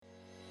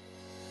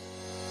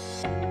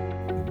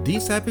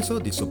This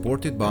episode is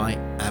supported by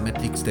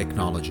Amethix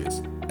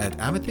Technologies. At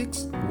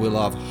Amethix, we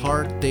love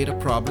hard data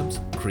problems,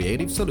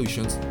 creative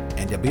solutions,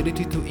 and the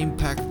ability to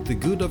impact the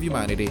good of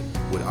humanity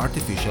with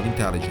artificial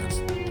intelligence.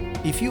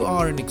 If you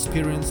are an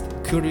experienced,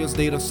 curious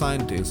data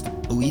scientist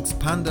who eats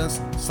pandas,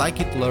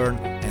 scikit-learn,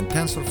 and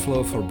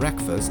TensorFlow for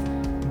breakfast,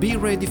 be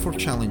ready for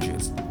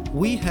challenges.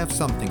 We have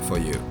something for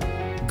you.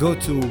 Go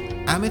to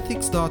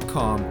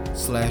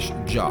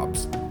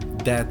amethix.com/jobs.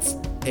 That's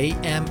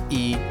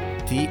amethix.com/jobs.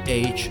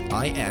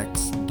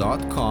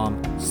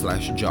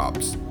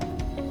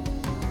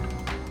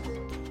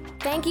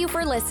 Thank you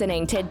for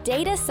listening to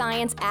Data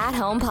Science at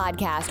Home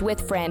podcast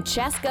with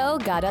Francesco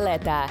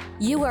Gadaletta.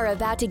 You are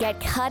about to get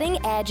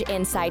cutting-edge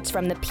insights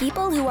from the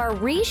people who are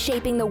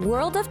reshaping the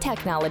world of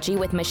technology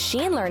with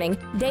machine learning,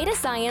 data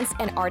science,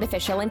 and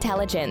artificial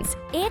intelligence.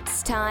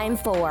 It's time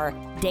for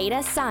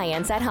Data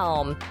Science at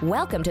Home.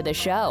 Welcome to the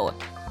show.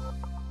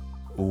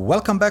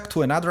 Welcome back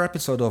to another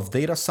episode of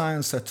Data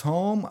Science at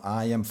Home.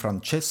 I am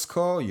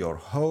Francesco, your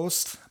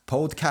host,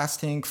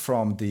 podcasting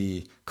from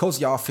the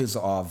cozy office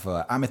of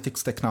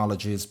Amethix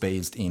Technologies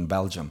based in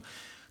Belgium.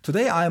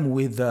 Today I am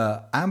with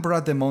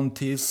Ambra De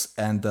Montis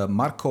and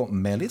Marco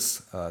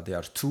Melis. They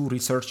are two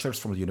researchers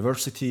from the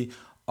University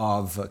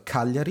of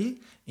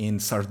Cagliari in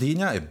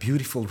Sardinia, a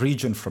beautiful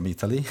region from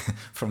Italy,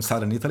 from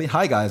southern Italy.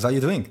 Hi guys, how are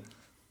you doing?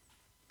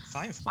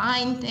 Fine,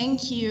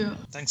 thank you.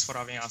 Thanks for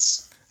having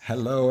us.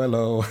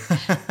 Hello.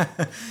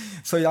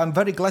 So I'm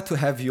very glad to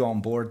have you on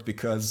board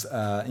because,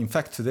 in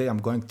fact, today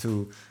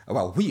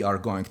we are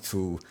going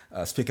to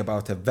speak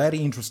about a very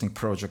interesting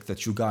project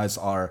that you guys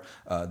are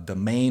the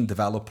main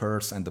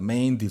developers and the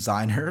main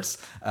designers,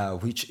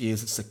 which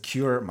is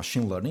secure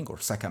machine learning or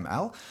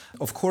SecML.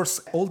 Of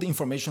course, all the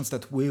information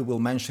that we will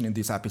mention in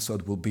this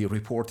episode will be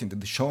reported in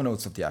the show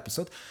notes of the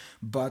episode.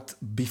 But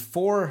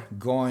before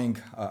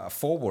going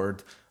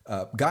forward,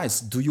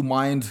 guys, do you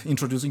mind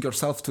introducing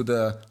yourself to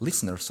the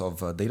listeners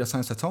of Data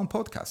Science at Home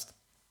podcast?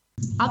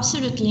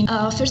 Absolutely.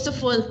 First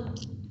of all,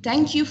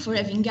 thank you for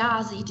having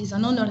us. It is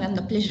an honor and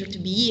a pleasure to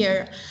be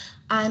here.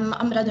 I'm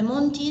Ambra De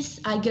Montis.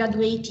 I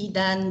graduated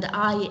and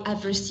I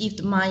have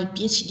received my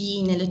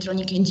PhD in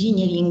electronic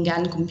engineering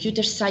and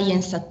computer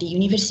science at the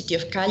University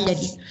of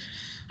Cagliari.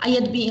 I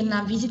had been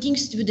a visiting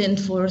student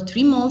for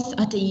 3 months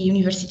at the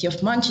University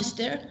of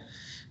Manchester.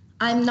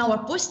 I'm now a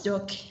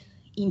postdoc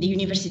in the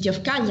University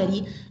of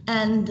Cagliari,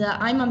 and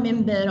I'm a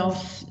member of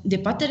the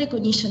Pattern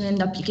Recognition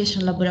and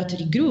Application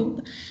Laboratory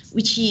Group,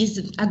 which is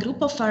a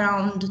group of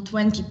around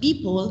 20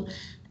 people,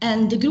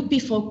 and the group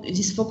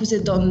is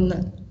focused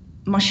on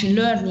machine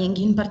learning,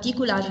 in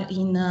particular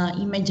in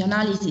image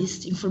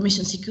analysis,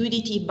 information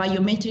security,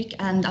 biometric,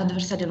 and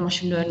adversarial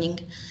machine learning.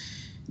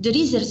 The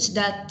research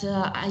that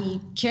I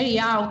carry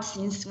out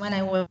since when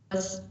I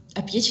was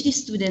a PhD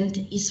student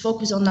is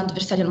focused on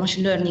adversarial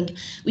machine learning,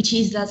 which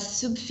is a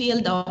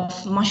subfield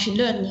of machine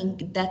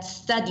learning that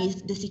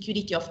studies the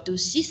security of two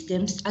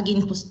systems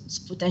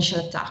against potential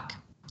attack.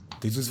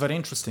 This is very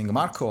interesting.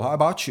 Marco, how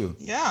about you?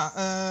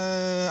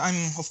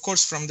 I'm of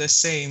course from the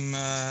same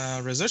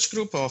research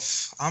group of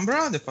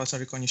Ambra, the Pattern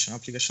Recognition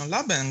Application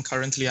Lab, and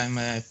currently I'm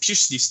a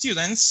PhD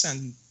student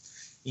and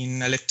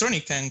in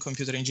electronic and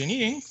computer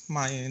engineering.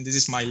 This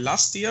is my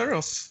last year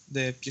of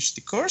the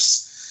PhD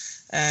course.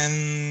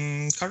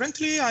 And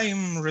currently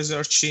I'm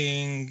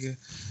researching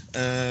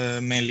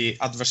mainly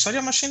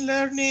adversarial machine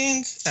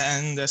learning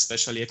and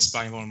especially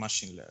explainable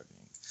machine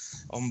learning.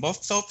 On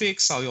both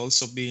topics, I've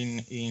also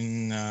been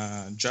in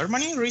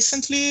Germany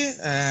recently,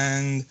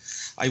 and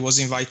I was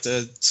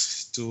invited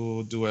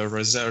to do a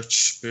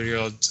research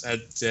period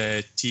at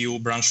the TU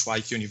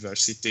Braunschweig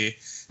University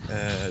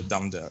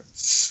down there.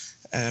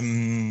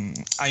 I'm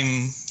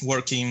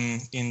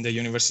working in the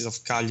University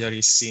of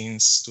Cagliari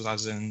since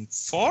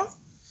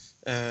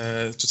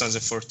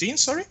 2014,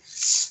 sorry.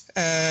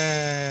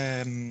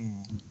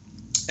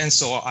 And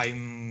so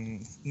I'm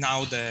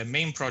now the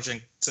main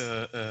project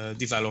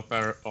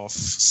developer of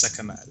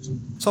SecML.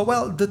 So,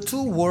 the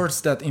two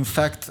words that in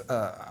fact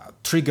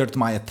triggered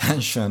my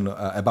attention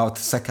about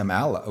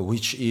SecML,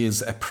 which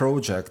is a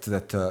project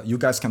that you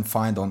guys can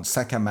find on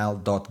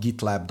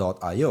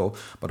secml.gitlab.io.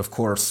 But of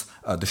course,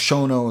 the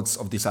show notes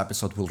of this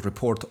episode will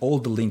report all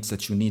the links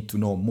that you need to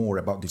know more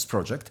about this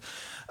project.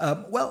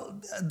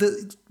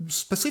 The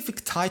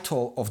specific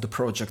title of the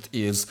project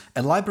is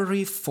A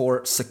Library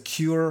for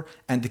Secure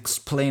and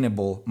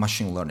Explainable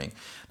Machine Learning.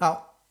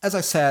 Now, as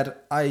I said,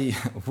 I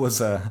was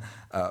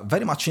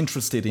very much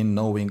interested in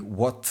knowing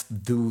what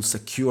do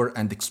secure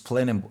and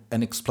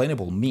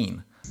explainable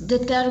mean. The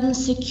term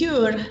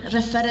secure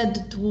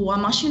referred to a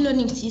machine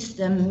learning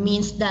system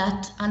means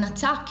that an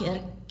attacker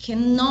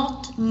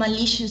cannot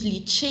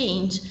maliciously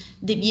change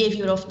the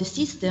behavior of the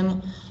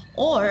system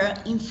or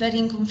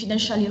inferring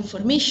confidential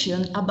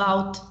information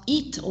about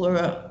it or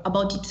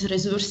about its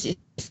resources,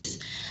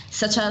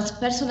 such as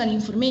personal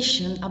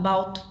information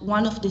about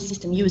one of the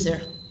system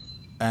users.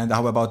 And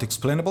how about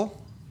explainable?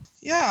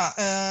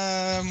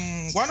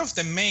 One of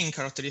the main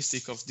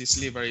characteristics of this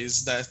library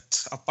is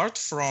that apart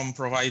from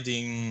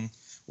providing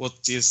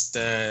what is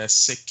the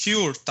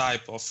secure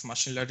type of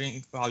machine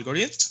learning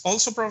algorithm,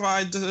 also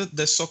provide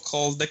the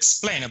so-called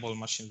explainable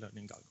machine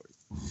learning algorithm.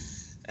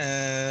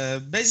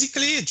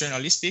 Basically,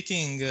 generally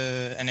speaking,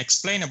 an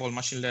explainable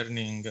machine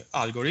learning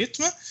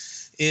algorithm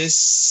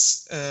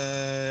is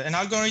an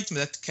algorithm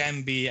that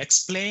can be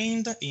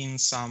explained in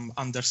some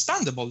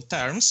understandable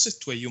terms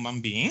to a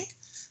human being.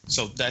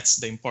 So that's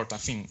the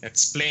important thing,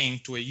 explain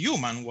to a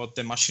human what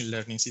the machine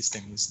learning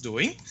system is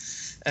doing,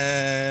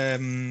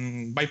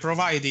 by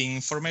providing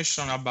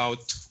information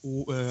about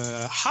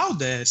how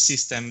the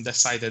system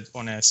decided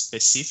on a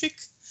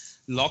specific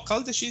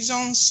local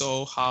decision,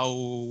 so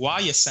why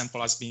a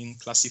sample has been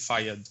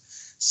classified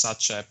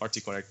such a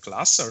particular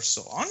class or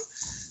so on,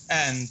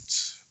 and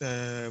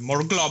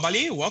more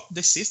globally, what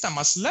the system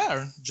has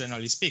learned,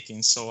 generally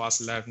speaking. So has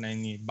learned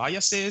any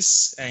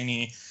biases,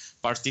 any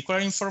particular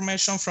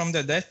information from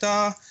the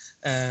data,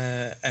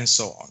 and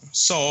so on.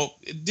 So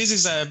this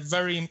is a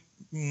very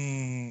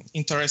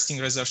interesting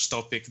research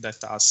topic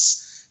that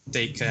has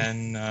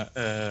taken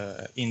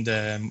in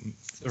the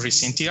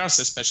recent years,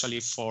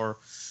 especially for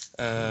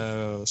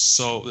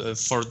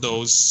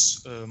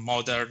those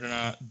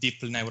modern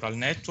deep neural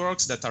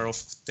networks that are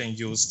often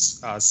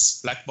used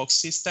as black box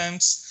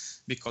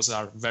systems because they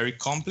are very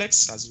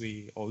complex, as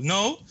we all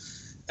know.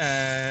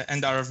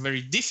 And are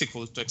very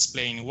difficult to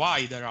explain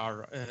why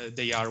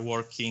they are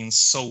working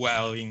so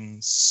well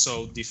in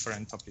so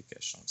different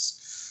applications.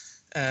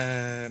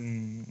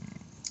 And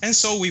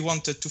so we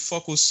wanted to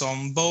focus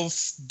on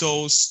both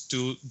those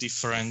two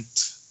different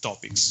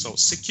topics, so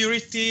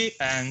security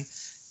and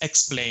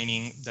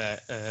explaining the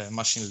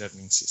machine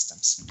learning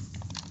systems.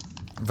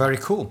 Very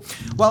cool.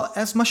 Well,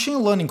 as machine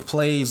learning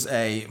plays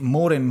a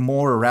more and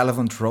more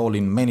relevant role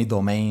in many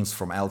domains,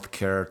 from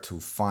healthcare to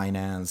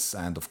finance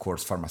and, of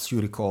course,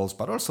 pharmaceuticals,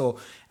 but also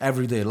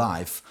everyday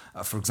life,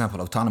 for example,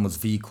 autonomous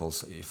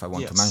vehicles, if I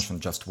want to mention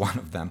just one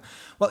of them,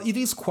 well, it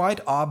is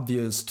quite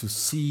obvious to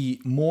see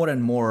more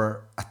and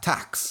more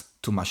attacks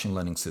to machine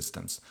learning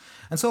systems.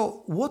 And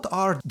so what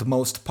are the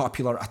most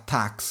popular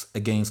attacks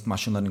against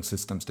machine learning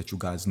systems that you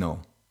guys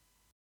know?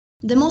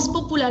 The most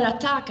popular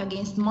attack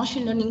against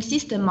machine learning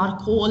systems are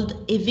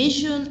called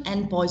evasion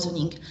and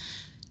poisoning.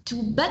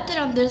 To better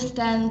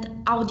understand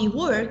how they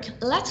work,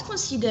 let's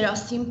consider a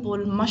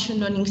simple machine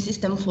learning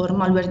system for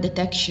malware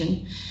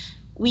detection.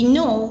 We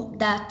know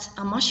that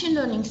a machine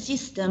learning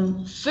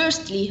system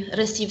firstly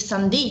receives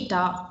some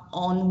data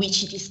on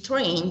which it is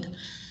trained.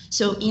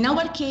 So in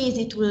our case,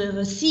 it will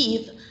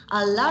receive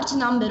a large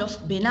number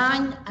of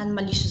benign and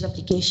malicious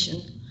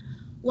applications.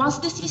 Once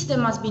the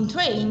system has been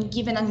trained,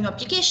 given a new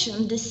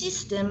application, the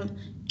system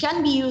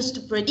can be used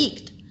to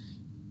predict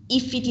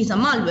if it is a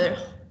malware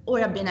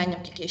or a benign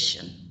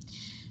application.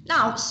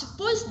 Now,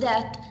 suppose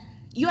that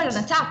you are an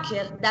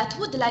attacker that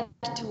would like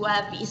to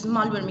have his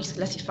malware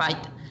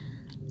misclassified.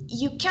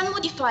 You can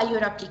modify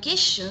your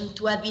application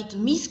to have it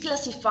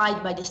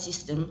misclassified by the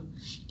system.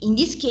 In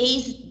this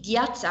case, the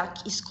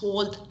attack is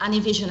called an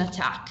evasion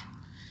attack.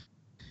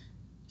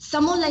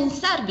 Some online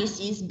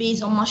services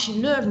based on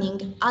machine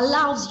learning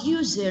allows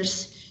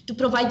users to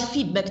provide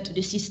feedback to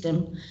the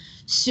system.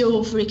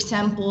 So, for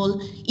example,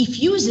 if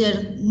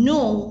users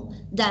know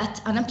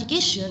that an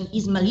application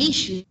is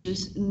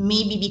malicious,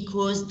 maybe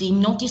because they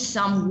notice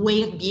some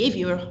weird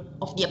behavior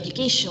of the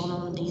application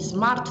on the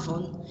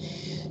smartphone,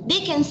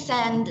 they can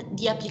send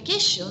the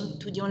application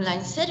to the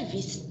online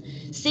service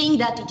saying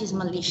that it is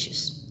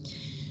malicious.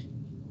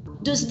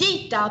 Those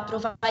data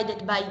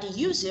provided by the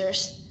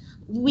users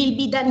will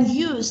be then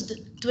used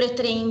to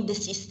retrain the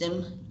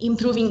system,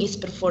 improving its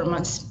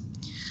performance.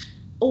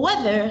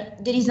 However,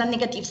 there is a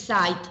negative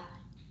side.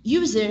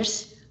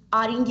 Users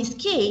are, in this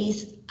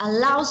case,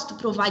 allowed to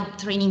provide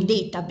training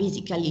data,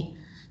 basically.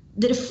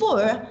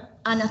 Therefore,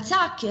 an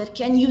attacker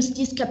can use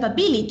this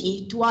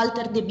capability to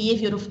alter the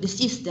behavior of the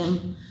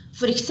system.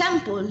 For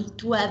example,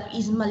 to have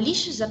his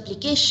malicious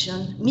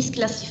application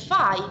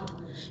misclassified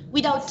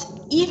without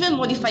even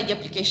modifying the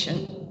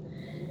application.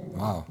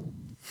 Wow.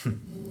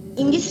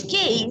 In this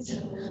case,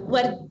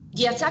 where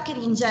the attacker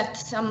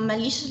injects some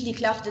maliciously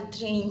crafted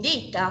training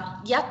data,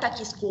 the attack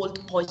is called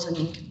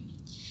poisoning.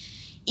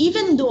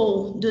 Even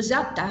though those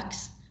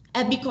attacks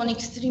have become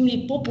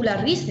extremely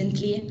popular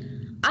recently,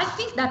 I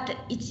think that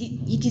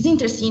it is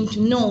interesting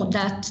to know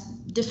that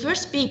the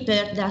first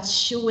paper that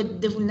showed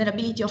the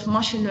vulnerability of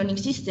machine learning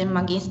system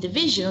against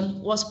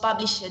evasion was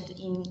published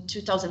in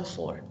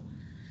 2004.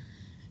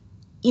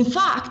 In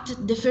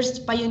fact, the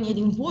first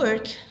pioneering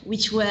work,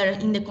 which were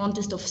in the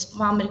context of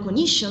spam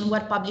recognition, were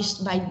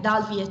published by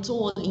Dalvi et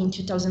al. In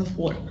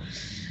 2004.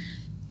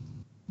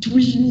 To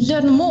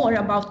learn more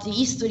about the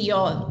history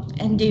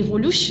and the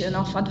evolution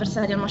of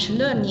adversarial machine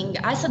learning,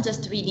 I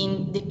suggest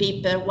reading the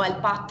paper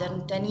Wild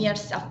Pattern, 10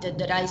 years after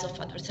the rise of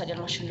adversarial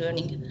machine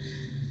learning.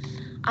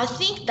 I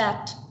think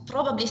that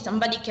probably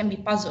somebody can be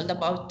puzzled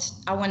about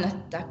how an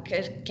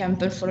attacker can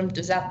perform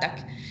those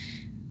attacks.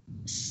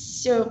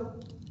 So,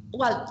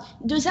 well,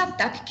 those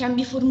attacks can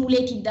be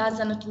formulated as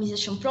an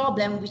optimization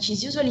problem, which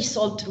is usually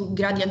solved through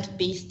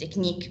gradient-based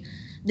technique.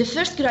 The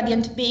first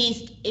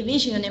gradient-based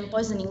evasion and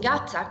poisoning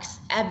attacks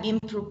have been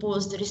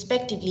proposed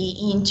respectively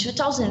in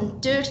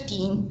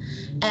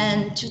 2013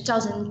 and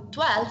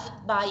 2012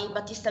 by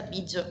Battista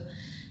Biggio,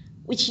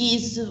 which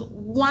is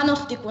one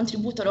of the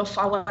contributors of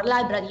our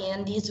library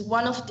and is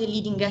one of the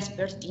leading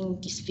experts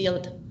in this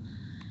field.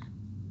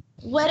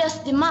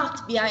 Whereas the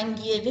math behind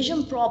the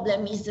evasion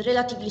problem is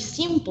relatively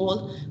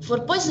simple, for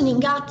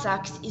poisoning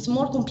attacks is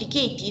more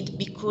complicated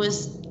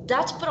because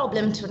that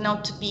problem turned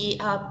out to be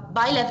a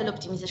bi-level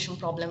optimization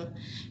problem,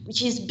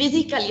 which is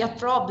basically a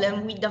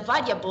problem with a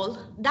variable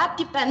that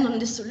depends on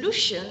the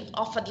solution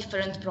of a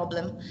different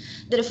problem.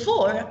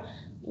 Therefore,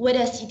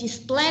 whereas it is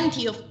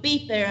plenty of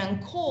paper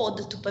and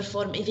code to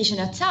perform evasion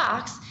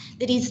attacks,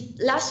 there is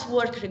less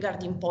work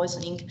regarding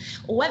poisoning.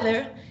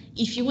 However,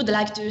 if you would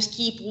like to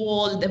skip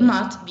all the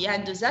math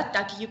behind those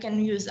attacks, you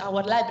can use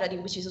our library,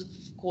 which is, of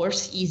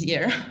course,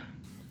 easier.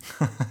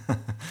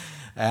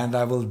 And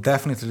I will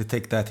definitely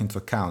take that into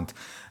account.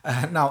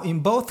 Now, in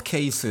both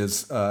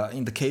cases,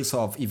 in the case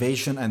of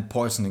evasion and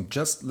poisoning,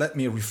 just let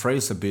me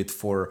rephrase a bit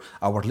for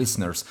our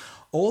listeners.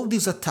 All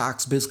these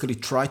attacks basically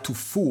try to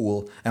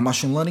fool a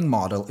machine learning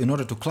model in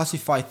order to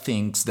classify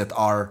things that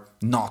are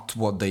not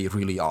what they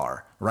really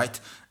are, right?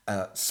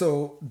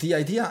 So the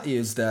idea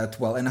is that,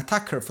 well, an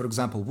attacker, for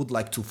example, would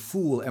like to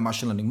fool a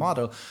machine learning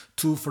model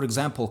to, for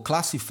example,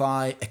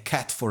 classify a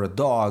cat for a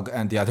dog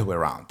and the other way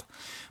around.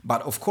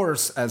 But of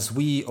course, as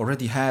we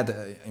already had,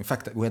 in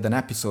fact, we had an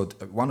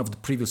episode, one of the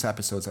previous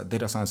episodes at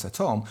Data Science at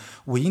Home,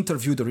 we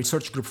interviewed a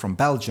research group from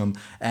Belgium,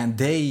 and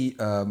they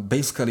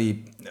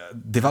basically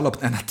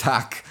developed an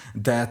attack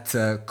that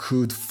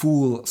could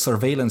fool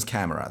surveillance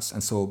cameras.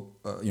 And so,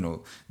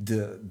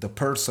 the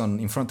person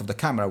in front of the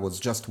camera was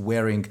just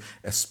wearing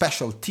a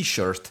special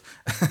T-shirt,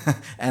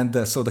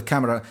 and so the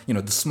camera,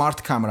 the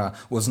smart camera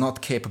was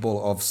not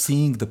capable of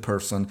seeing the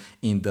person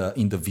in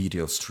the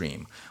video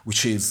stream,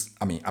 which is,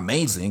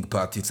 amazing,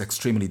 but it's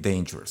extremely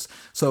dangerous.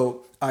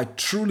 So I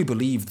truly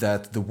believe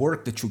that the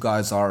work that you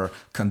guys are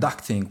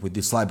conducting with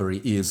this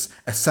library is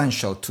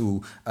essential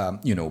to,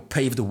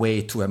 pave the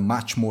way to a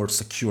much more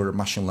secure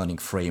machine learning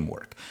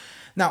framework.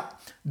 Now,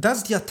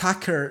 does the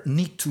attacker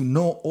need to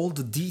know all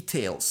the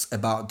details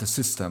about the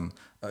system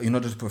in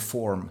order to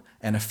perform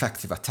an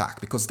effective attack?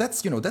 Because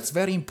that's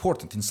very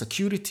important in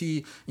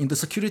security. In the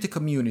security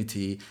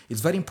community,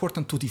 it's very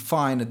important to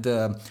define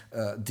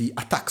the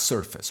attack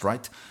surface,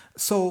 right?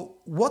 So,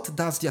 what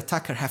does the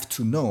attacker have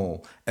to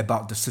know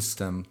about the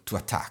system to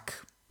attack?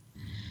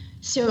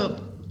 So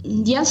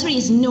the answer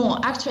is no.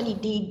 Actually,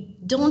 they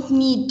don't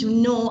need to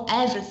know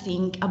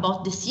everything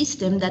about the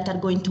system that are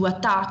going to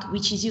attack,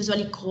 which is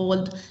usually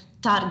called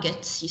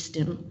target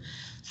system.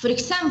 For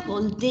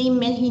example, they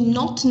may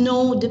not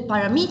know the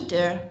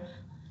parameter,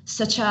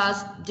 such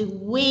as the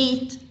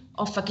weight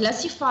of a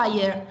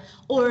classifier,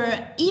 or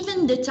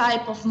even the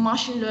type of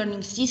machine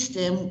learning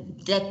system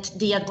that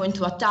they are going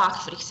to attack,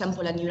 for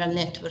example, a neural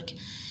network.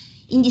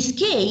 In this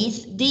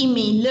case, they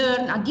may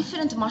learn a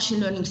different machine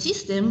learning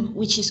system,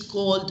 which is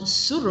called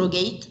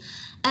surrogate,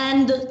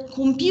 and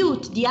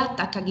compute the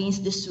attack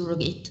against the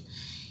surrogate.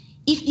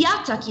 If the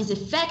attack is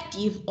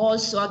effective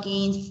also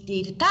against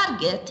the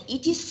target,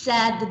 it is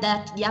said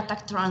that the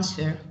attack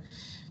transfer.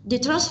 The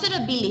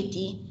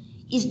transferability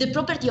is the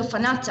property of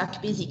an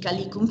attack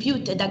basically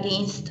computed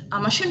against a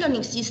machine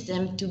learning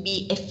system to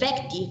be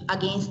effective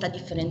against a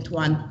different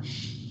one.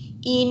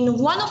 In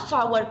one of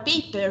our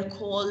papers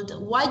called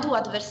Why Do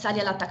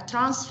Adversarial Attack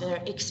Transfer,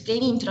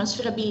 explaining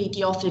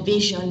transferability of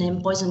evasion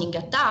and poisoning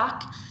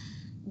attack,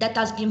 that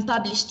has been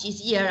published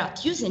this year at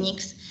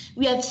Usenix,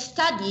 we have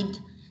studied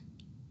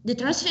the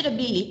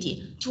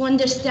transferability to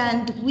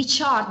understand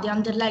which are the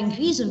underlying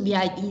reasons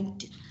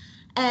behind it.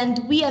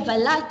 And we have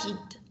highlighted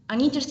an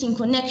interesting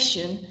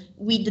connection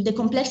with the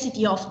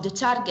complexity of the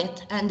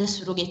target and the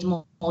surrogate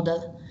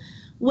model.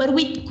 Where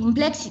with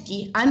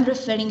complexity, I'm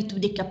referring to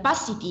the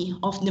capacity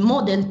of the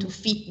model to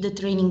fit the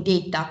training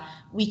data,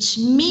 which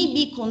may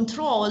be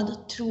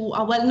controlled through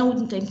a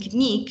well-known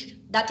technique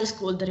that is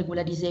called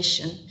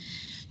regularization.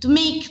 To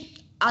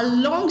make a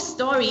long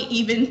story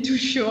even too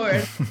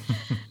short,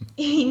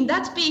 in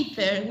that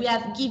paper, we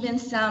have given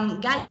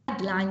some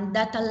guidelines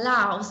that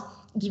allows,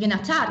 given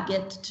a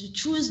target, to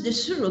choose the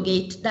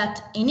surrogate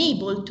that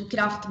enable to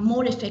craft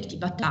more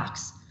effective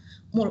attacks.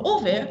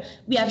 Moreover,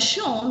 we have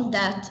shown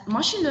that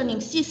machine learning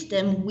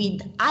systems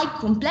with high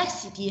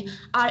complexity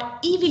are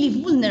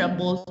easily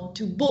vulnerable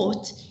to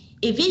both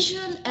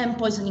evasion and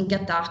poisoning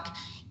attack,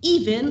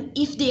 even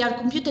if they are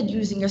computed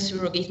using a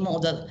surrogate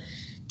model.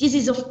 This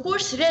is of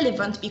course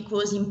relevant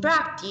because in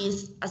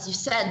practice, as you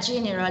said,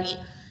 generally,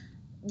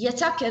 the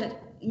attacker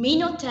may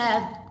not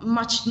have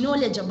much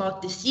knowledge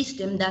about the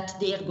system that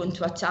they are going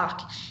to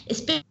attack,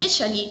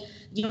 especially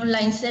the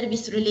online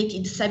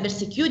service-related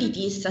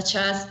cybersecurity, such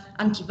as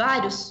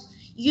antivirus.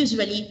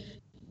 Usually,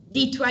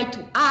 they try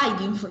to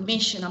hide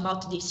information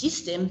about the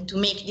system to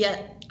make the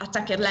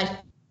attacker life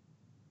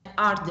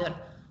harder.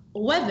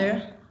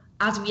 However,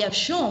 as we have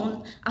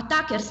shown,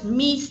 attackers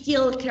may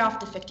still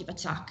craft effective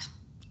attack.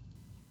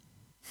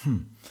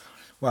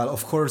 Well,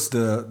 of course,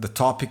 the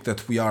topic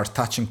that we are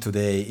touching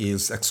today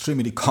is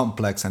extremely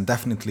complex, and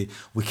definitely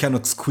we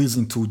cannot squeeze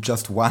into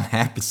just one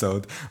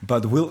episode,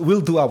 but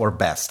we'll do our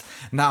best.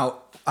 Now,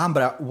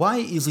 Ambra, why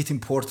is it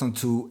important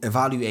to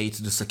evaluate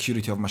the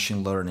security of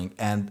machine learning,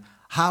 and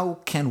how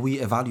can we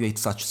evaluate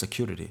such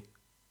security?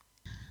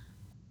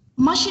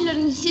 Machine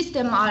learning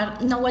systems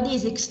are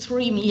nowadays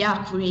extremely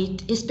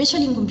accurate,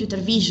 especially in computer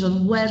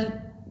vision,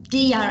 where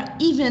they are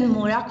even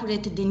more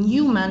accurate than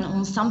human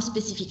on some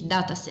specific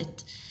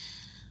dataset.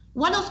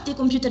 One of the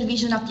computer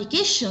vision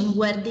applications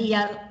where they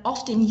are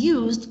often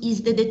used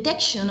is the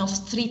detection of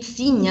street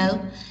signal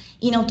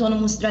in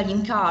autonomous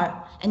driving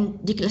car and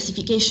the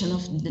classification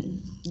of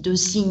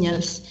those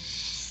signals.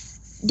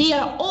 They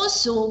are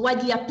also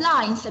widely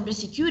applied in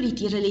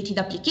cybersecurity related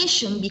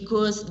applications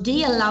because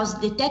they allow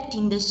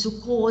detecting the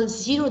so-called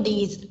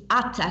zero-days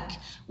attack,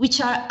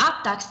 which are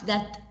attacks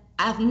that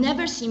I've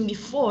never seen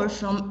before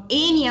from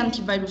any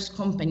antivirus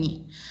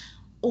company.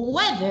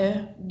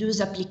 However, those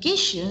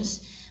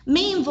applications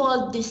may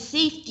involve the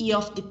safety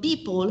of the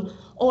people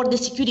or the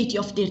security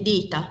of their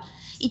data.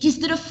 It is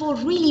therefore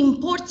really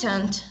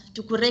important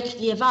to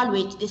correctly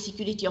evaluate the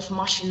security of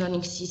machine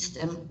learning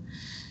system.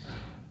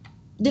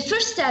 The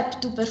first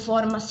step to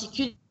perform a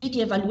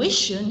security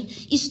evaluation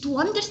is to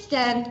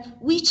understand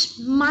which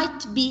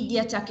might be the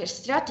attacker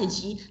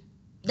strategy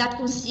that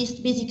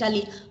consists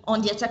basically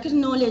on the attacker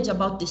knowledge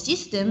about the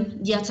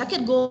system, the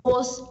attacker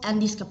goals,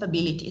 and its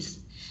capabilities.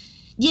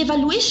 The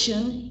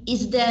evaluation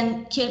is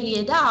then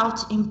carried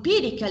out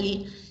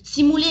empirically,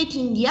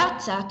 simulating the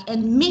attack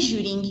and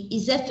measuring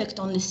its effect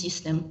on the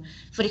system.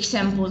 For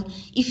example,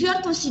 if you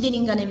are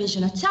considering an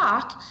evasion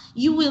attack,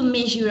 you will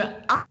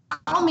measure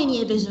how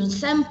many evasion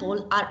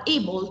samples are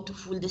able to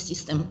fool the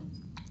system.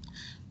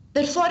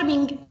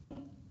 Performing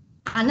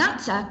an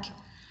attack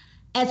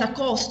has a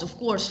cost, of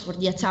course, for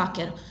the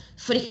attacker.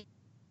 For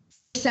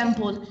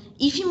example,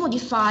 if he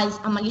modifies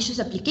a malicious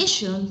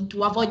application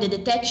to avoid the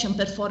detection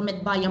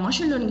performed by a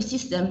machine learning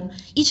system,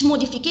 each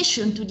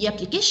modification to the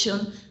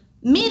application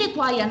may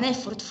require an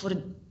effort for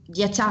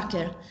the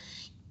attacker.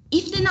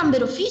 If the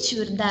number of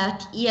features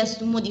that he has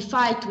to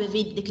modify to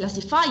evade the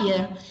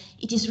classifier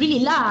it is really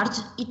large,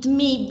 it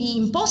may be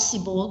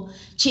impossible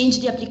to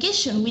change the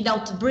application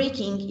without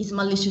breaking its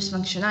malicious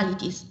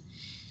functionalities.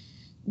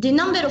 The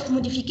number of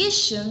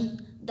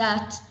modifications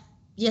that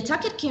the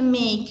attacker can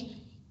make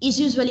is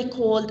usually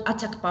called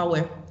attack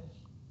power.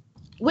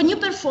 When you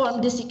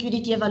perform the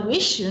security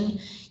evaluation,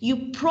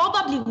 you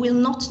probably will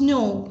not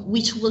know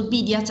which will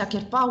be the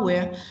attacker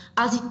power,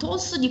 as it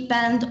also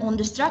depends on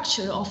the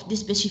structure of the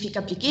specific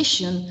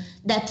application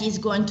that is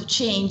going to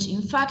change.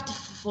 In fact,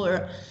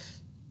 for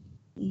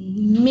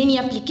many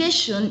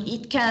applications,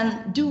 it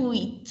can do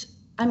it.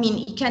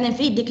 It can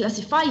evade the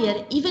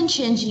classifier, even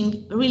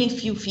changing really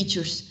few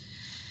features.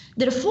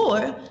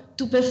 Therefore,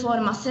 to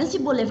perform a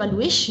sensible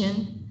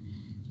evaluation,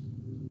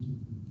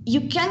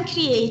 you can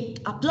create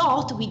a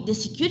plot with the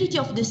security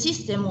of the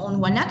system on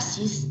one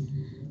axis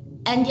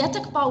and the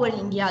attack power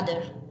in the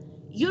other.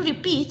 You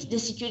repeat the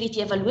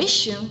security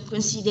evaluation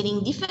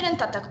considering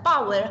different attack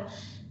power,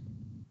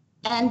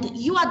 and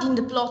you add in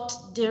the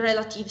plot the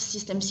relative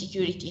system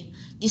security.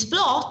 This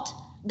plot,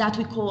 that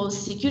we call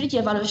security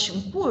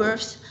evaluation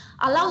curves,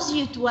 allows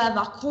you to have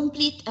a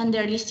complete and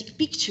realistic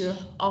picture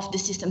of the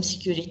system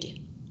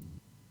security.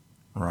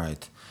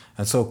 Right.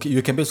 And so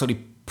you can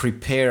basically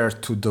prepare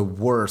to the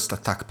worst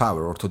attack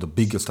power or to the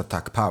biggest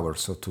attack power,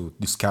 so to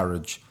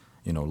discourage,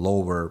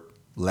 lower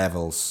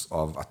levels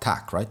of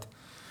attack, right?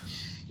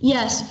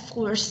 Yes, of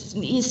course.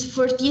 It's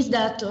for this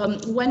that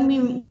when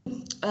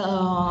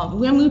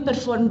we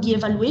perform the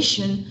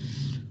evaluation,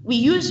 we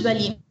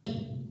usually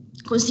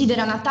consider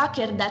an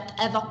attacker that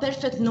have a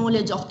perfect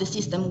knowledge of the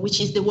system, which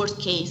is the worst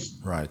case.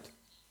 Right.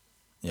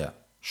 Yeah,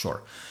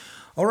 sure.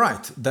 All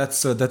right,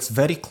 that's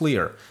very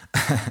clear.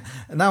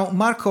 Now,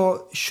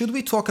 Marco, should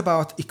we talk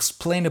about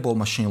explainable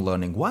machine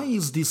learning? Why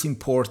is this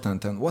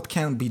important, and what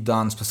can be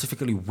done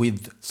specifically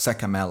with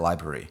SecML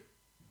library?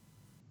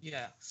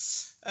 Yeah.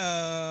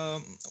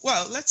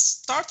 Well, let's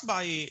start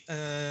by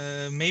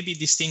maybe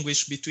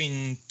distinguish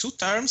between two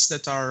terms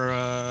that are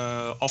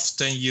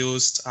often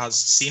used as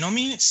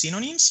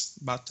synonyms,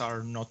 but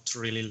are not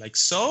really like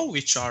so,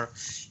 which are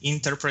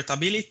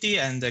interpretability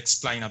and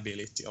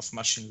explainability of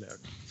machine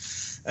learning.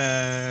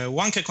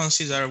 One can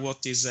consider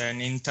what is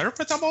an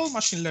interpretable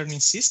machine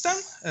learning system,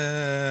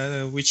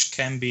 which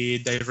can be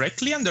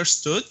directly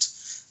understood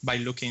by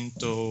looking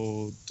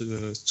to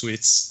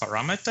its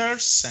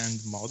parameters and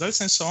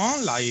models and so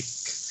on, like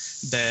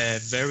the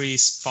very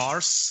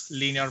sparse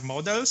linear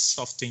models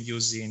often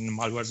used in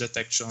malware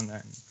detection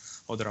and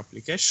other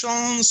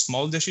applications,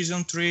 small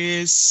decision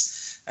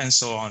trees, and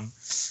so on.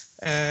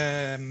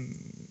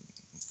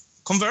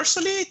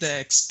 Conversely, the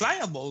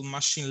explainable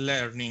machine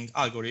learning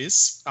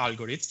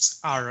algorithms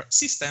are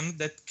systems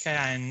that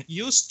can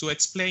use to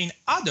explain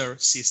other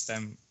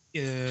systems,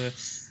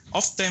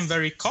 often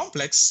very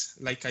complex,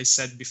 like I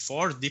said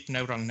before, deep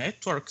neural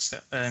networks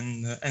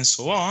and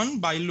so on,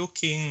 by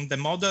looking the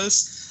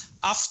models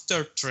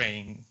after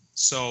training.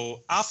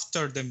 So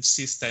after the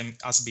system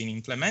has been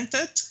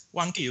implemented,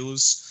 one can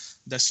use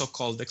the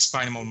so-called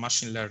explainable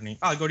machine learning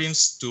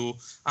algorithms to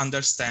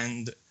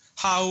understand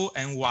how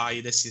and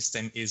why the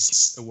system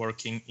is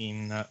working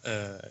in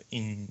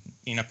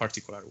a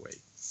particular way.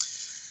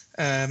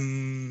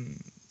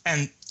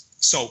 And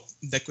so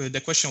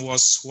the question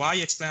was why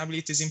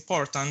explainability is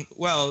important.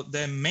 Well,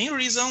 the main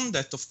reason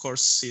that, of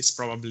course, is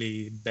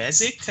probably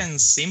basic and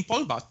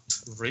simple, but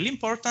really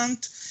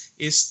important,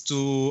 is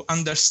to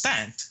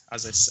understand,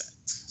 as I said.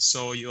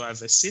 So you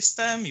have a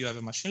system, you have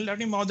a machine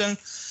learning model,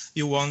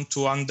 you want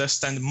to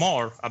understand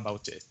more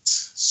about it.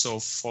 So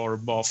for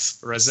both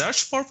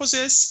research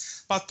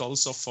purposes, but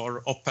also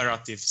for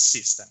operative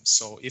systems.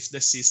 So if the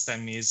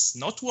system is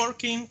not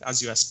working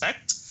as you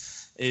expect,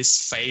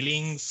 is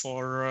failing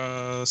for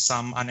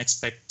some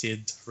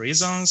unexpected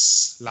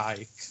reasons,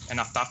 like an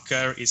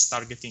attacker is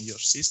targeting your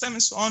system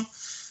and so on,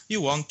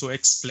 you want to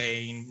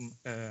explain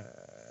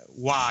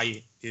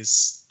why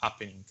is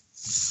happening.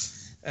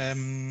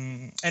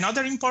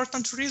 Another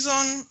important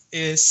reason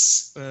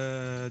is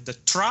the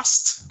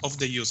trust of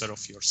the user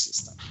of your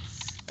system.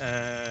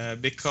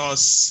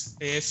 Because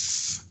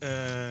if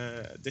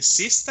the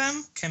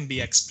system can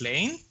be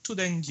explained to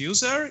the end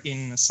user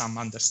in some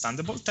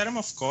understandable term,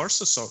 of course,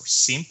 so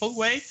simple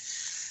way,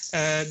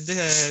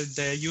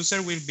 the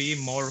user will be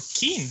more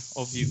keen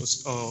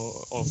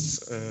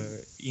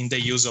in the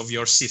use of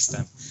your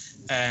system,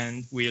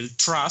 and will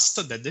trust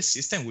that the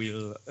system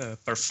will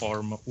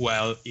perform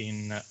well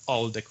in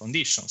all the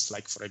conditions.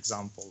 Like, for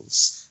example,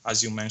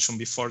 as you mentioned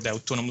before, the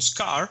autonomous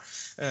car,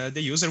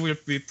 the user will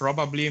be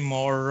probably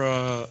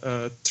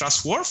more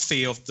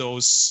trustworthy of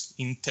those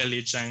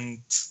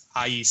intelligent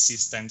AI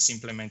systems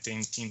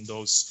implemented in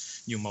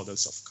those new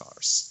models of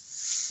cars.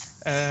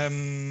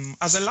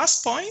 As a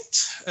last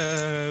point,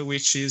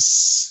 which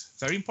is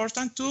very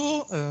important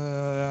too,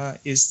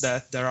 is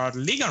that there are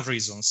legal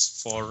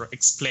reasons for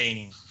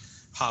explaining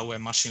how a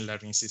machine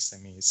learning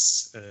system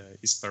is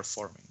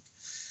performing.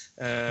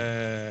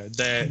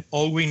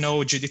 All we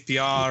know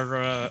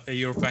GDPR,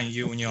 European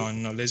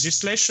Union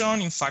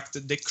legislation, in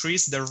fact,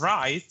 decrees the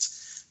right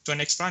to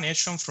an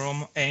explanation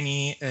from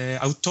any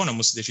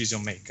autonomous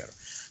decision maker.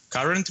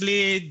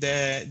 Currently,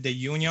 the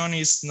Union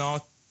is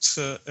not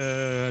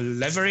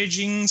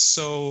leveraging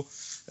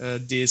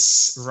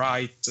this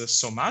right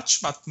so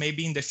much, but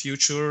maybe in the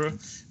future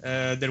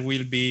there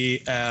will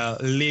be a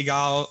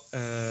legal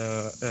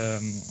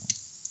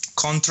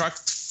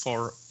contract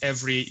for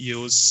every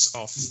use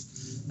of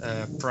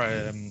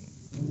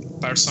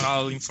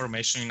personal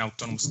information in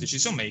autonomous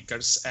decision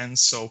makers, and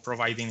so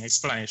providing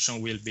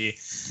explanation will be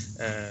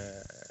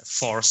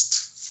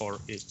forced for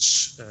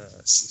each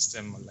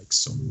system, like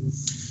so.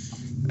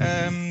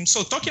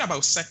 So talking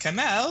about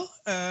SecML,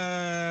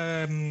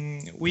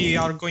 we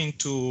are going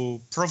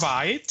to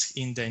provide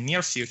in the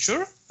near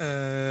future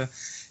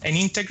an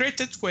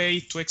integrated way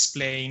to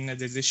explain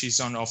the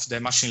decision of the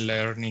machine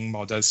learning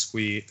models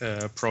we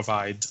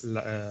provide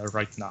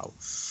right now,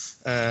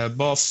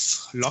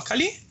 both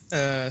locally,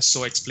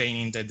 so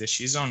explaining the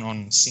decision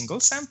on single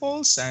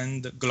samples,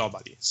 and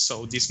globally.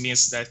 So this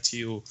means that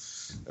you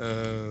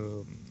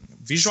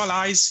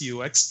visualize,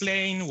 you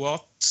explain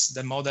what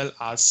the model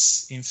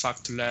has in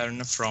fact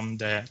learned from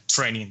the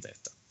training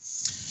data.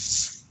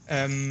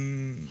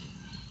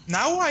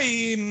 Now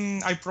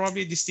I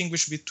probably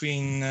distinguish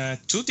between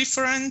two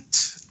different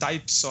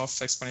types of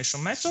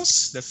explanation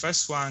methods. The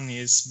first one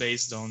is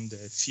based on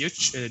the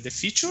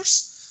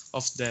features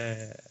of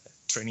the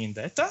training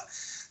data.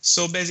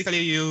 So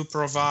basically you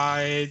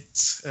provide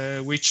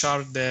which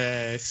are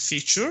the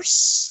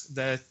features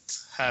that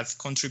have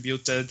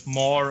contributed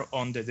more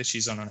on the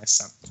decision on a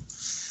sample.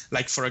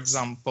 Like, for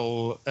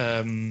example,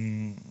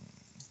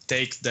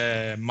 take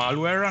the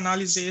malware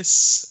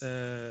analysis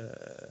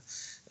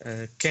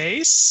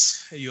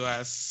case. You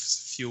have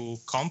few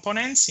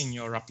components in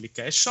your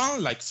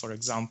application. Like, for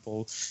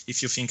example,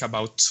 if you think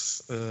about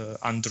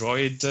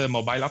Android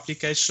mobile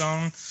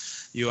application,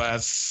 you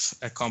have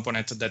a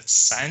component that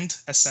send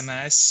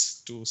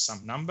SMS to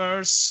some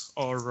numbers,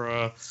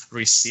 or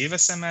receive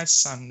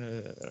SMS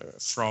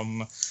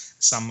from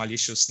some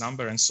malicious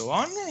number, and so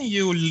on.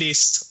 You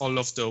list all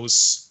of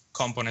those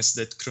components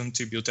that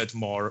contributed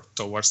more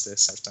towards the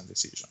certain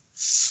decision.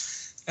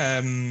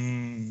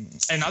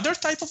 Another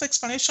type of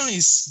explanation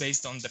is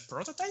based on the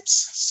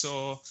prototypes.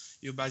 So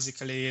you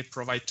basically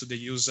provide to the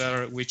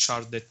user which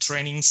are the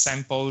training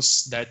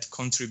samples that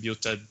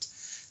contributed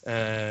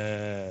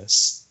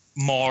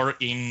more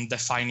in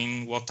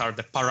defining what are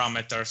the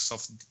parameters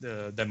of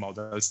the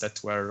models that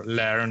were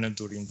learned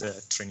during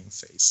the training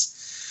phase.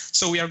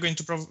 So we are going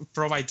to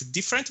provide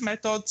different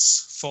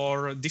methods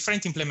for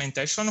different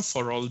implementation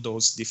for all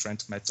those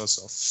different methods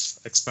of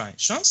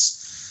explanations.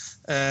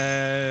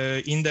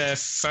 In the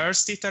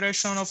first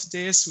iteration of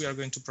this, we are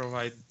going to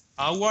provide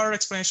our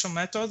explanation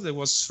method that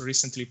was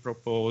recently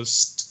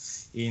proposed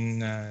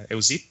in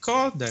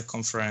EUSIPCO, the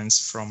conference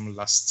from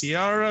last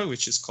year,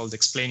 which is called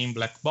Explaining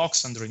Black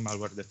Box Android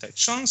Malware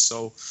Detection.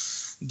 So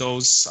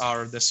those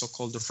are the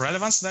so-called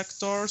relevance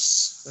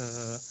vectors.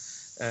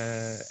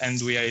 And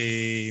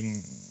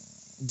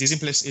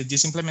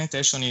this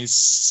implementation is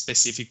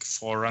specific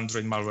for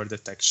Android malware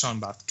detection,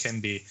 but can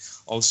be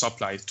also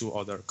applied to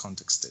other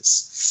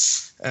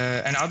contexts.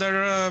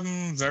 Another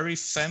very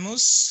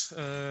famous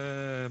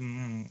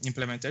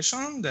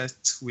implementation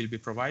that will be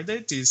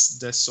provided is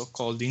the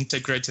so-called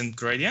integrated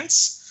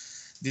gradients.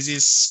 This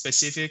is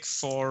specific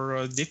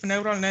for deep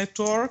neural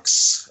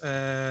networks,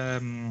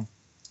 and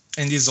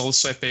is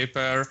also a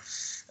paper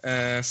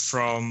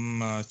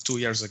from 2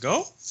 years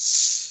ago.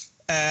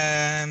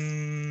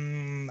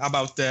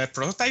 About the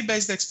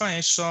prototype-based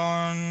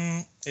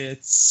explanation,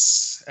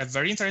 it's a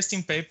very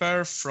interesting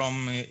paper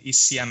from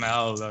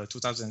SecML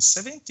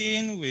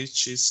 2017,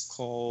 which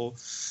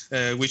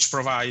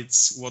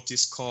provides what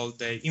is called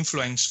the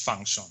influence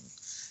function,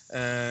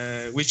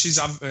 which is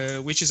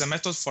a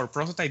method for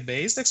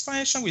prototype-based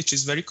explanation, which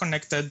is very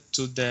connected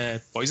to the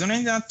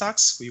poisoning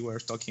attacks we were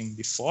talking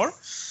before.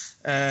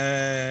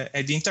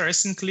 And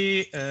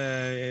interestingly,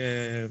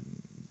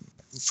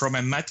 from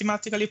a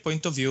mathematical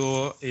point of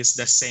view, is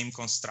the same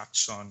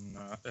construction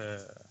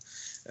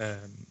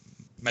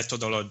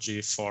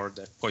methodology for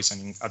the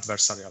poisoning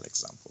adversarial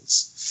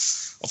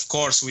examples. Of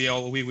course, we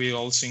will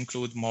also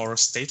include more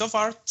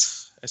state-of-art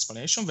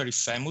explanation, very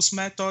famous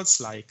methods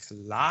like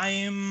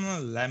LIME,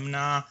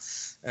 LEMNA,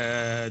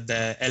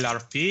 the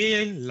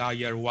LRP,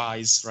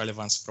 layer-wise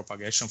relevance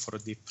propagation for a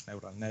deep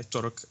neural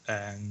network,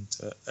 and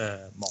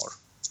more.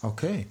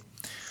 Okay.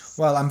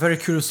 Well, I'm very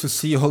curious to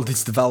see all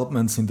these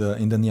developments in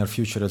the near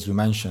future, as you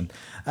mentioned.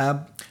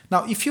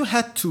 Now, if you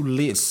had to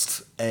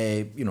list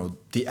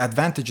the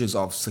advantages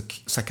of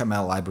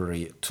SecML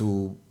library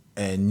to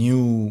a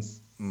new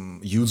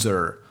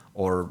user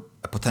or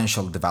a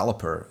potential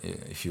developer,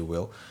 if you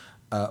will,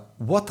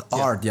 what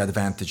are the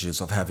advantages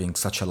of having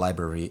such a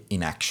library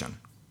in action?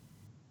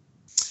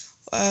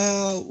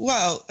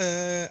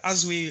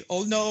 As we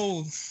all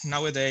know,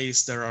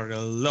 nowadays there are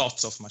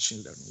lots of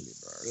machine learning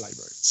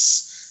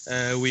libraries.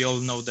 We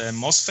all know the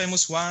most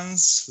famous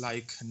ones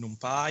like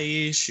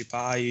NumPy,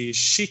 SciPy,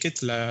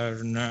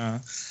 scikit-learn,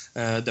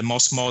 the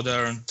most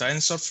modern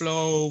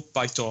TensorFlow,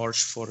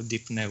 PyTorch for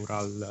deep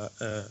neural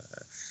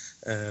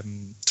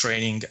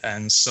training,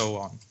 and so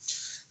on.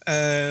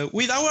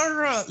 With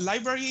our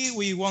library,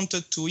 we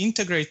wanted to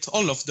integrate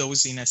all of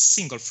those in a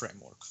single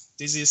framework.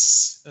 This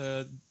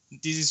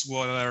is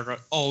where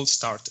it all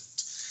started.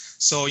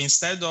 So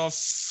instead of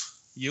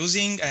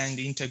using and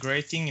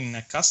integrating in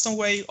a custom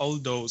way all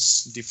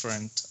those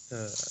different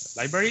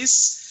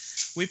libraries,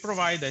 we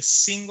provide a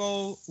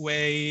single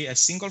way, a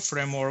single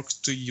framework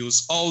to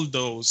use all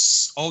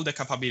the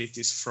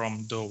capabilities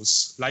from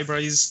those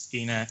libraries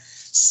in a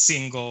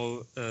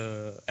single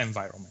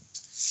environment.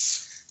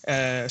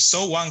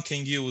 So one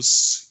can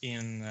use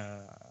in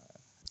a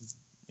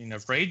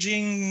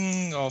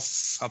ranging of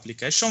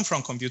application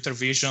from computer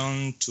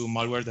vision to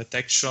malware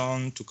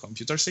detection to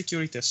computer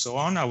security and so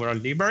on, our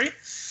library,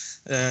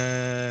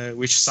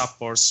 which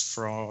supports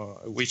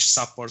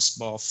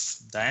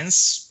both dense,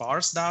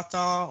 sparse data,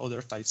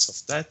 other types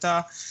of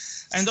data,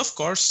 and of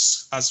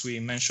course, as we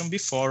mentioned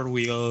before,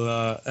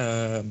 we'll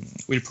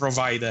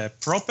provide a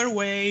proper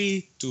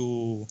way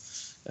to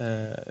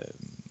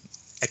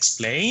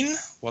explain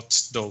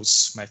what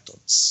those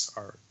methods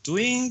are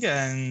doing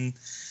and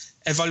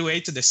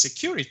evaluate the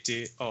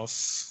security of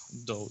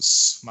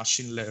those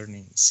machine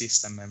learning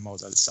system and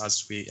models,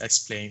 as we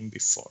explained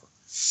before.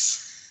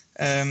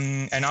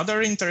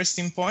 Another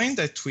interesting point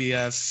that we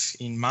have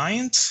in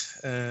mind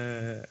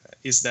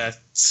is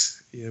that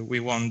we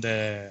want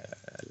the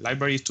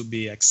library to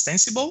be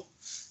extensible.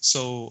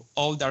 So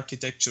all the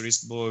architecture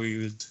is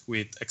built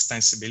with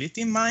extensibility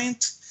in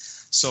mind.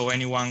 So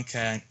anyone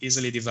can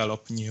easily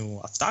develop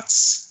new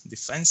attacks,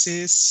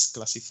 defenses,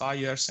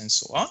 classifiers, and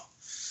so on.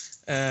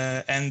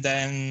 And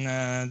then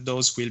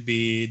those will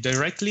be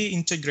directly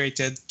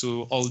integrated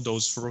to all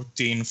those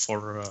routine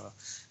for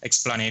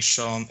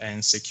explanation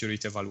and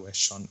security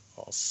evaluation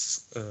of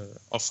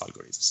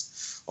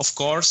algorithms. Of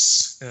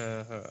course,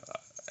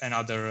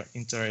 another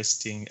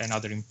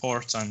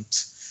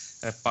important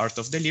part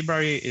of the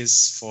library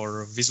is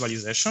for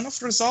visualization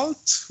of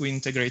result. We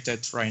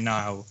integrated right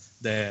now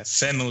the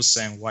famous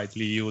and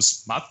widely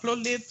used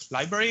matplotlib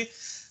library,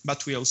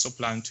 but we also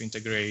plan to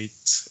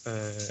integrate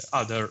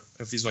other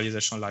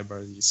visualization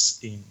libraries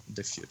in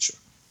the future.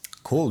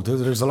 Cool.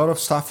 There's a lot of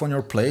stuff on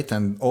your plate,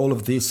 and all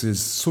of this is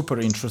super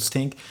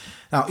interesting.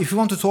 Now, if you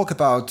want to talk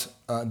about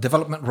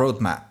development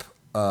roadmap,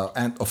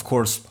 and of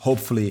course,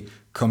 hopefully,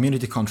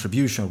 community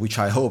contribution, which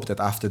I hope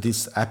that after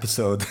this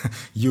episode,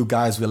 you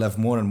guys will have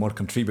more and more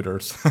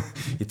contributors.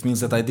 It means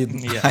that I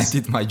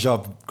did my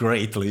job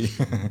greatly.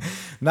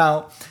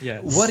 Now,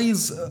 what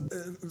is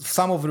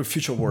some of the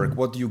future work?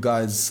 What do you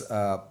guys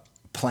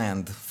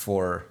planned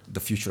for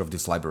the future of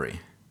this library?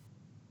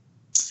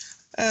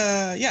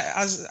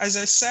 As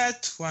I said,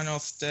 one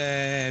of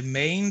the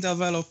main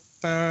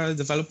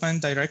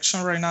development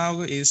direction right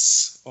now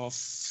is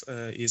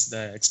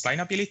the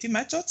explainability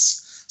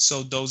methods.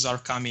 So those are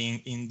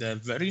coming in the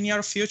very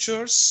near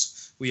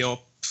futures. We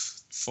hope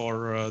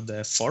for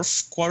the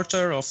fourth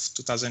quarter of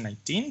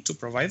 2019 to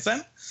provide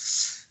them.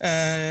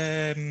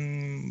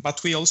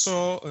 But we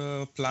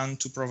also plan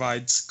to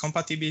provide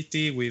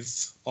compatibility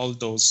with all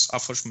those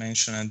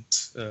aforementioned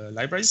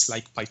libraries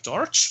like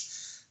PyTorch.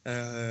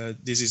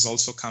 This is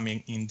also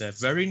coming in the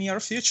very near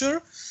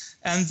future.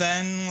 And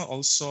then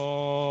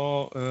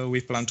also we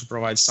plan to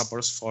provide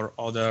support for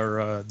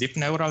other deep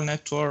neural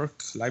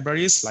network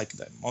libraries like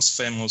the most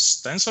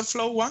famous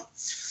TensorFlow one.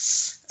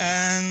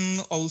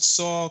 And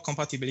also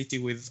compatibility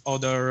with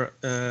other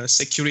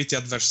security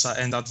and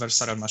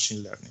adversarial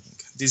machine learning.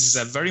 This is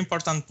a very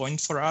important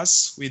point for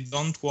us. We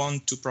don't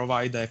want to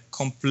provide a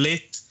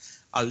complete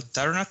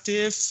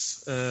alternative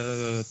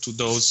to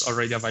those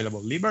already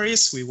available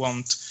libraries. We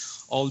want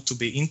all to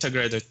be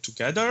integrated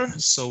together.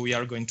 So we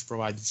are going to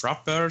provide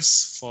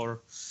wrappers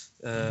for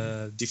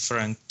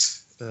different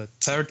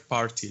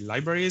third-party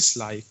libraries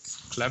like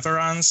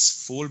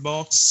Cleverance,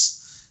 Fullbox,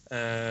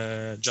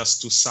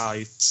 just to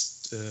cite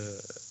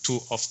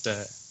two of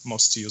the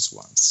most used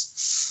ones.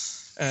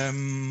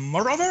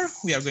 Moreover,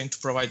 we are going to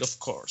provide, of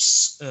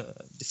course,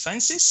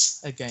 defenses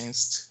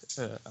against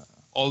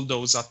all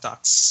those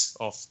attacks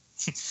of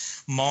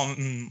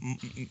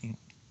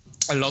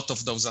a lot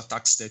of those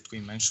attacks that we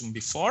mentioned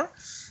before.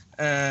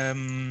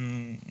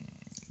 The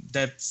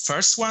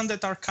first one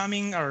that are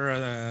coming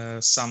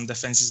are some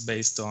defenses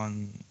based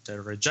on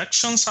the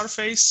rejection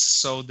surface.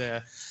 So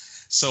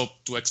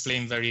to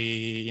explain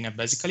in a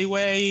basically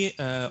way,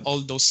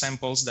 all those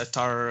samples that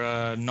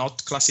are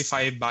not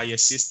classified by a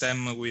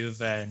system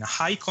with a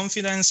high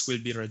confidence will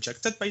be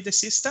rejected by the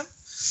system.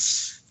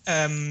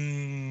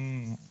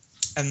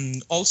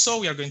 And also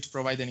we are going to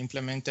provide an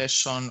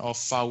implementation of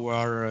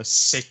our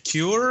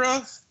secure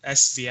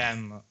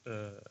SVM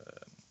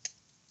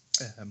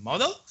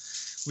model,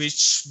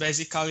 which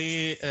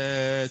basically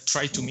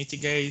try to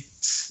mitigate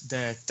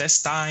the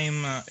test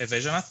time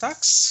evasion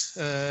attacks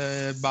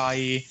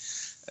by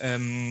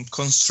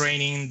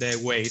constraining the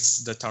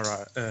weights that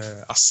are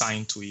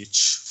assigned to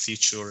each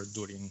feature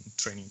during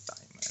training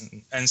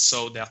time. And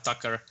so the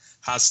attacker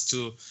has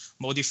to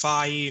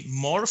modify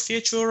more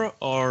feature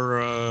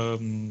or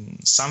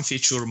some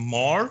feature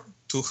more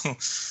to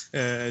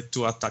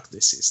attack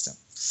the system.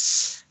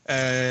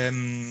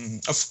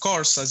 Of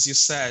course, as you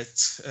said,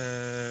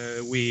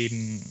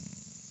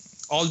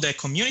 all the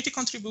community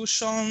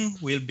contribution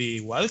will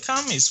be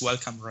welcome, is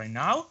welcome right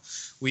now.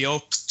 We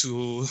hope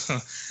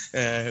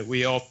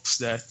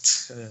that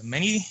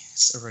many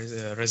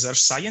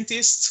research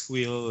scientists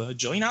will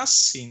join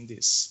us in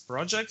this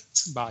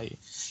project by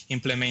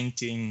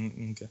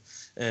implementing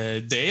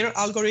their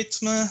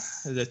algorithm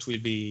that will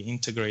be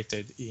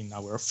integrated in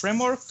our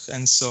framework.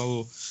 And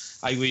so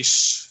I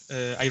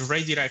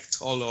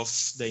redirect all of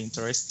the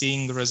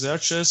interesting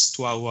researchers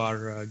to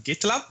our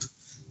GitLab.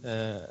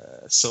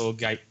 So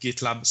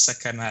GitLab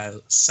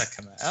SecML,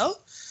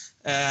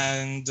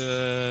 and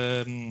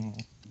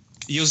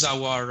use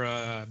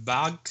our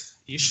bug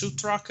issue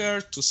tracker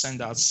to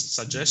send us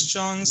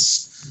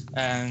suggestions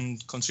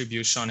and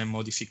contribution and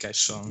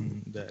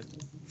modification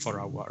for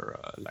our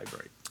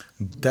library.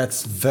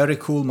 That's very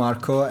cool,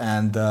 Marco,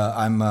 and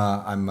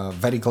I'm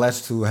very glad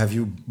to have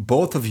you,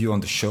 both of you,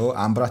 on the show.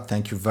 Ambra,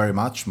 thank you very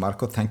much.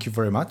 Marco, thank you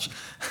very much.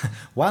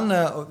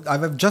 I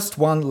have just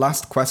one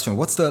last question.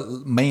 What's the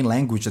main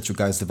language that you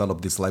guys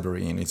developed this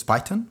library in? It's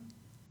Python?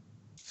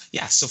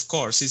 Yes, of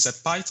course. It's a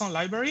Python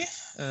library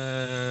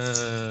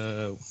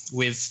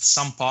with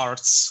some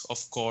parts,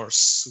 of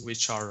course,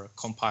 which are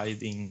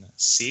compiled in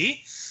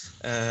C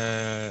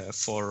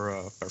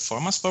for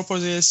performance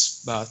purposes.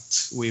 But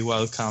we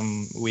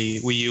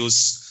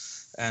use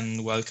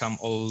and welcome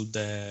all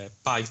the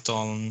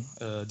Python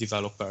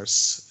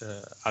developers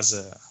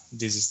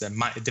this is the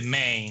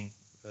main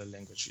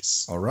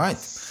languages. All right.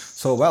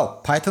 So,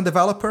 Python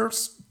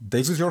developers,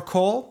 this is your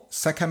call,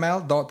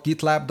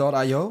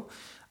 secml.gitlab.io.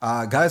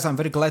 Guys, I'm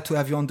very glad to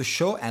have you on the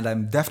show, and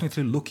I'm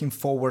definitely looking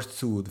forward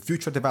to the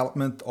future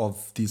development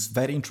of this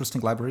very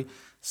interesting library,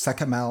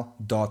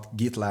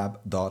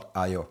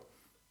 secml.gitlab.io.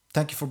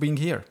 Thank you for being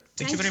here.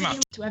 Thank you very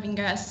much for having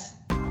us.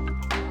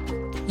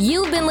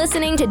 You've been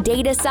listening to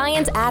Data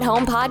Science at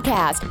Home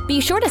podcast.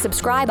 Be sure to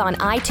subscribe on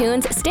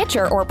iTunes,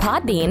 Stitcher, or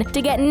Podbean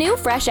to get new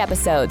fresh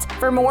episodes.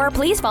 For more,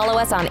 please follow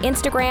us on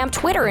Instagram,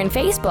 Twitter, and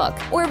Facebook,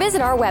 or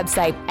visit our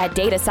website at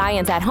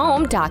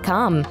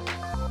datascienceathome.com.